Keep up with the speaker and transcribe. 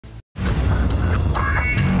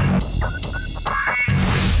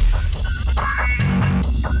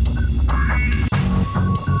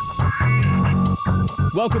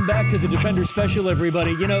Welcome back to the Defender Special,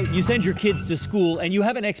 everybody. You know, you send your kids to school and you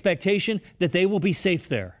have an expectation that they will be safe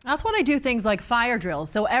there. That's why they do things like fire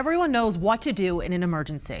drills, so everyone knows what to do in an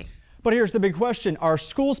emergency. But here's the big question. Are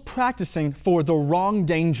schools practicing for the wrong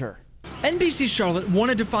danger? NBC Charlotte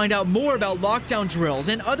wanted to find out more about lockdown drills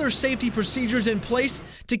and other safety procedures in place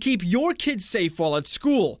to keep your kids safe while at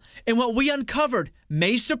school. And what we uncovered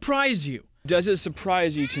may surprise you. Does it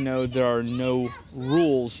surprise you to know there are no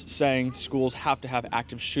rules saying schools have to have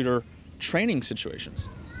active shooter training situations?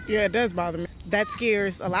 Yeah, it does bother me. That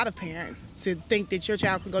scares a lot of parents to think that your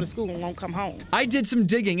child can go to school and won't come home. I did some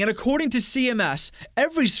digging, and according to CMS,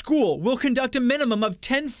 every school will conduct a minimum of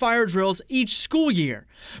 10 fire drills each school year.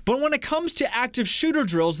 But when it comes to active shooter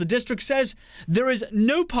drills, the district says there is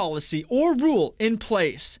no policy or rule in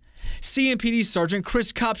place. CMPD Sergeant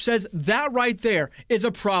Chris Kopp says that right there is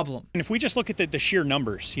a problem. And if we just look at the sheer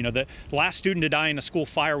numbers, you know, the last student to die in a school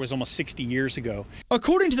fire was almost 60 years ago.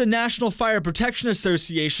 According to the National Fire Protection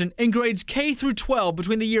Association, in grades K through 12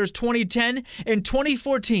 between the years 2010 and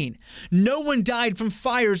 2014, no one died from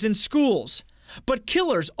fires in schools. But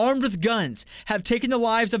killers armed with guns have taken the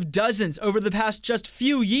lives of dozens over the past just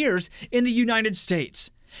few years in the United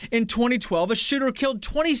States. In 2012, a shooter killed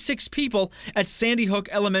 26 people at Sandy Hook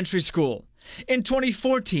Elementary School. In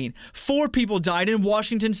 2014, 4 people died in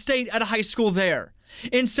Washington State at a high school there.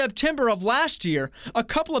 In September of last year, a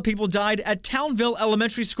couple of people died at Townville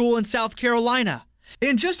Elementary School in South Carolina.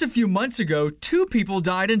 And just a few months ago, 2 people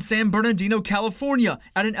died in San Bernardino, California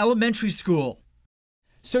at an elementary school.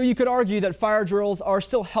 So you could argue that fire drills are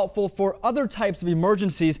still helpful for other types of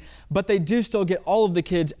emergencies, but they do still get all of the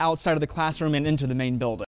kids outside of the classroom and into the main building.